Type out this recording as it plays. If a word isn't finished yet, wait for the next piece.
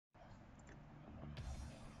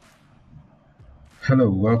Hello,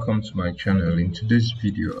 welcome to my channel. In today's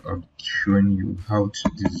video, I'm showing you how to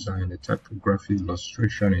design a typography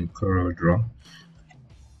illustration in Corel Draw.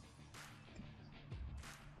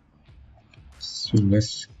 So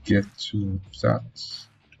let's get to that.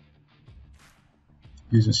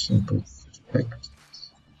 Use a simple text.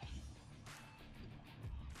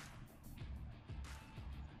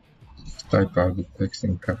 Type out the text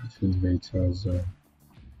in capital letters.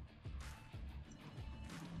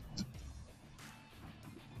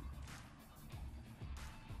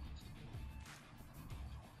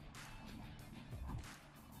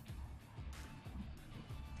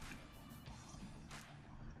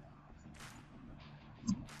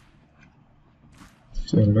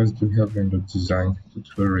 So let's do Hevlendordesigns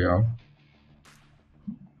tutorial.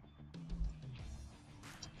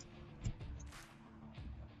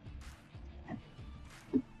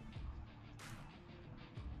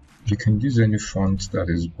 You can use any font that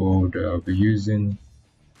is bold. I'll be using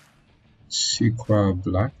SWIRL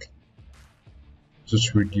black.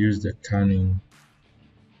 Just reduce the kerning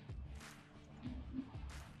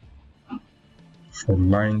for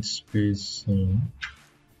line spacing.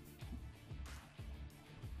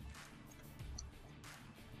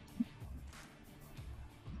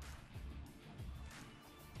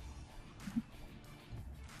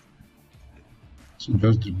 So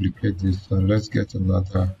just duplicate this and let's get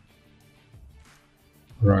another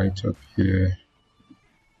right up here.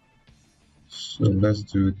 So let's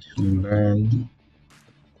do to learn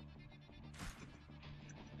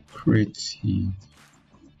creative.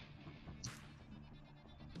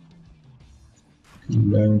 To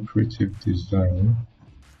learn creative design,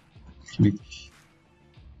 click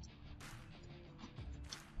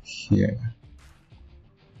here.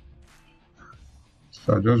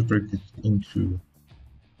 So I'll just break it into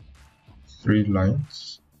 3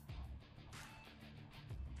 lines.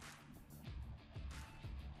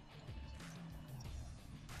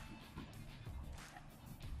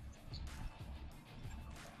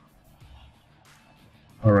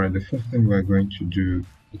 Alright, the first thing we're going to do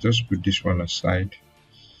is just put this one aside.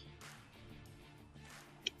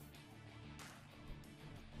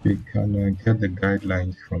 We can get the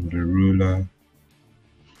guidelines from the ruler,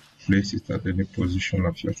 place it at any position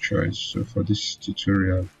of your choice. So for this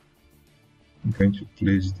tutorial, I'm going to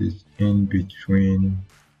place this in between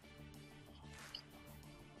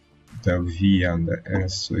the V and the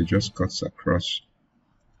S, so it just cuts across.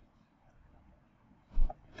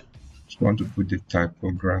 Just want to put the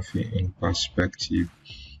typography in perspective.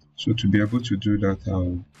 So to be able to do that,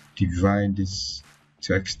 I'll divide this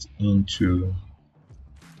text into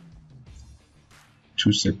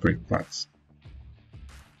 2 separate parts.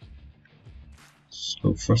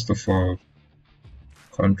 So first of all,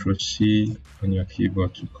 Ctrl+C on your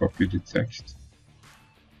keyboard to copy the text.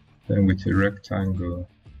 Then with a rectangle,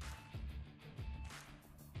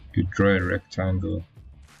 you draw a rectangle.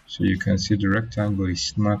 So you can see the rectangle is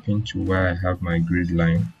snapping to where I have my grid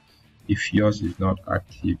line. If yours is not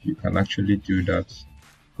active, you can actually do that.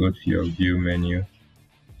 Go to your view menu,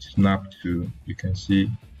 snap to, you can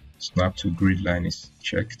see snap to grid line is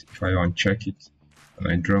checked. If I uncheck it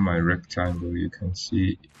and I draw my rectangle, you can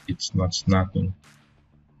see it's not snapping.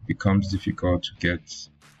 It becomes difficult to get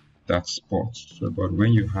that spot. So but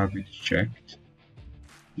when you have it checked,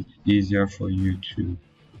 it's easier for you to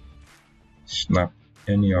snap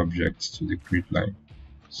any objects to the grid line.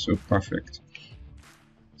 So perfect.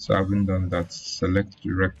 So having done that, select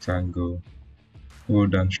the rectangle,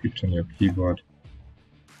 hold down Shift on your keyboard,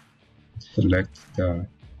 select the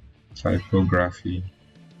typography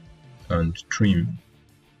and trim.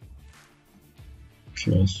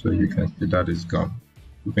 Okay, so you can see that is gone.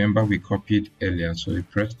 Remember we copied earlier, so you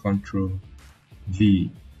press Ctrl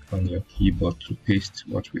V on your keyboard to paste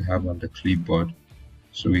what we have on the clipboard,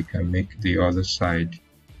 so we can make the other side.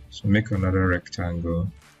 So make another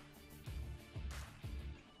rectangle,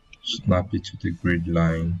 snap it to the grid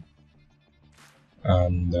line,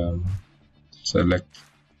 and select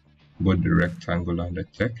both the rectangle and the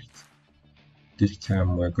text. This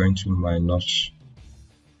time we're going to minus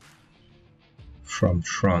from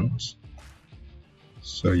front,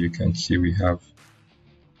 so you can see we have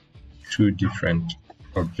 2 different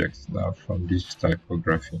objects now from this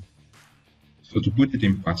typography. So to put it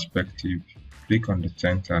in perspective, click on the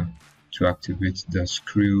center to activate the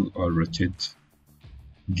screw or rotate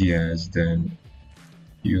gears. Then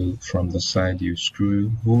you, from the side, you screw,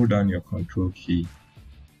 hold down your Control key.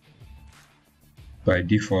 By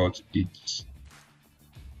default, it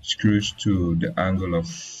screws to the angle of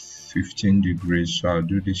 15 degrees. So I'll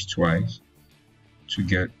do this twice to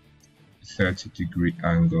get 30-degree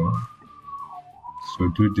angle. So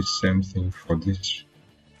do the same thing for this.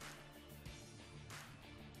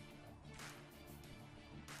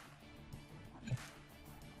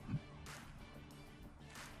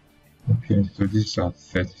 Okay, so this is a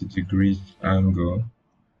 30 degrees angle.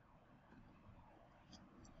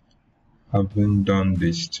 Having done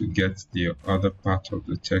this to get the other part of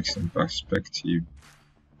the text in perspective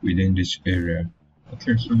within this area.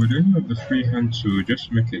 Okay, so with any of the freehand tool,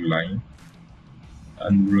 just make a line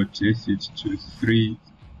and rotate it to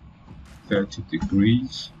 330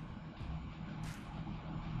 degrees.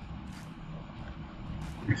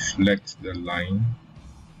 Reflect the line,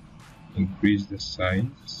 increase the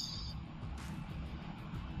size,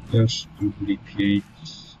 just duplicate,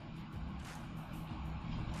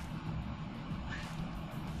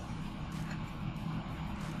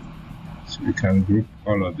 so you can group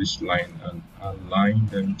all of this line and align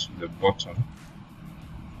them to the bottom.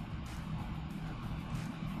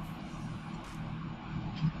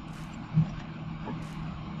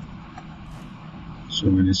 So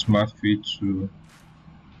with the smart fit to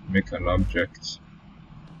make an object,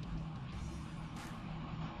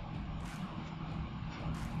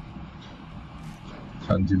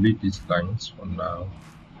 and delete these lines for now.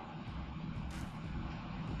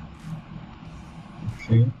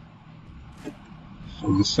 Okay,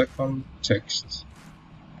 so the second text,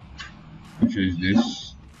 which is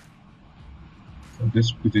this, I'll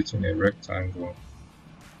just put it in a rectangle.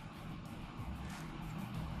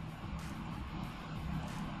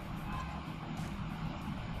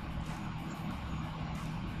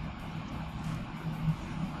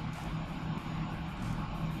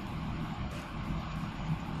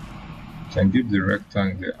 Can give the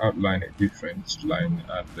rectangle, the outline a different line,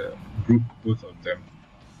 and group both of them.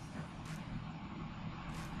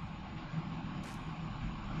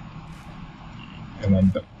 And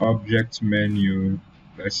on the object menu,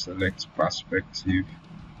 let's select perspective.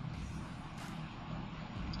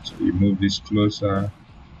 So you move this closer.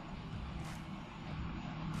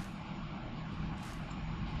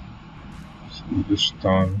 So you just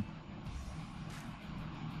turn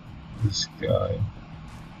this guy.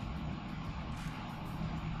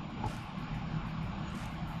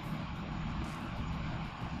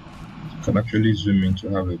 You can actually zoom in to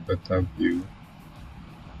have a better view.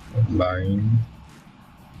 Line.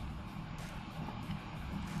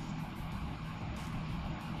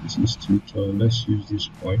 This is too tall. Let's use this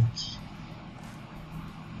point.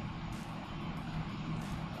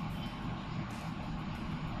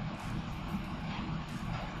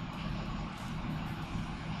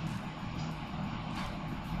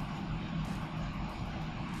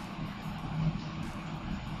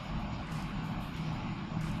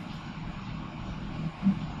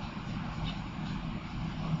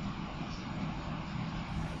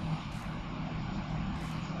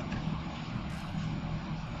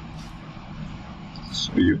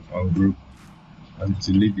 So you ungroup and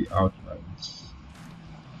delete the outlines,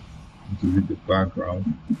 delete the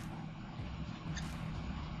background,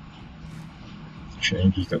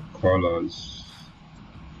 change the colors,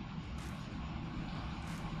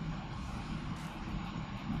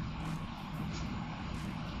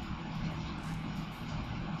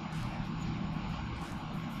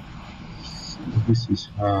 so this is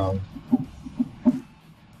how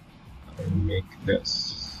I make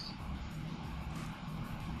this.